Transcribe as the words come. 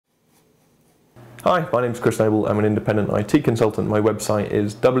Hi, my name is Chris Noble. I'm an independent IT consultant. My website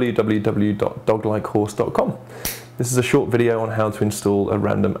is www.doglikeHorse.com. This is a short video on how to install a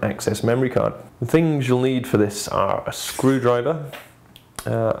random access memory card. The things you'll need for this are a screwdriver,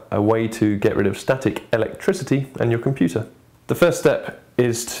 a way to get rid of static electricity, and your computer. The first step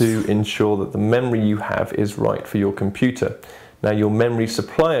is to ensure that the memory you have is right for your computer. Now, your memory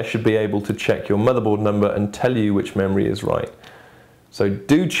supplier should be able to check your motherboard number and tell you which memory is right. So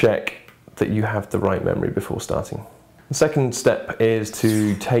do check that you have the right memory before starting. The second step is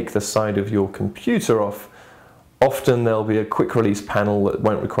to take the side of your computer off. Often there'll be a quick release panel that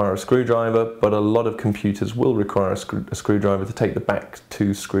won't require a screwdriver, but a lot of computers will require a screwdriver to take the back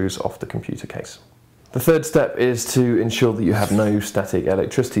two screws off the computer case. The third step is to ensure that you have no static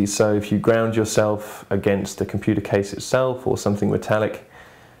electricity. So if you ground yourself against the computer case itself or something metallic,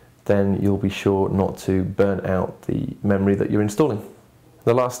 then you'll be sure not to burn out the memory that you're installing.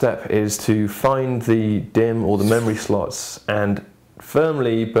 The last step is to find the DIMM or the memory slots and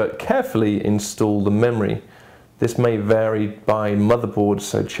firmly but carefully install the memory. This may vary by motherboard,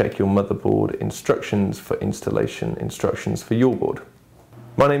 so check your motherboard instructions for installation instructions for your board.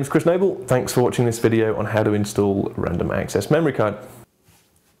 My name is Chris Noble. Thanks for watching this video on how to install a random access memory card.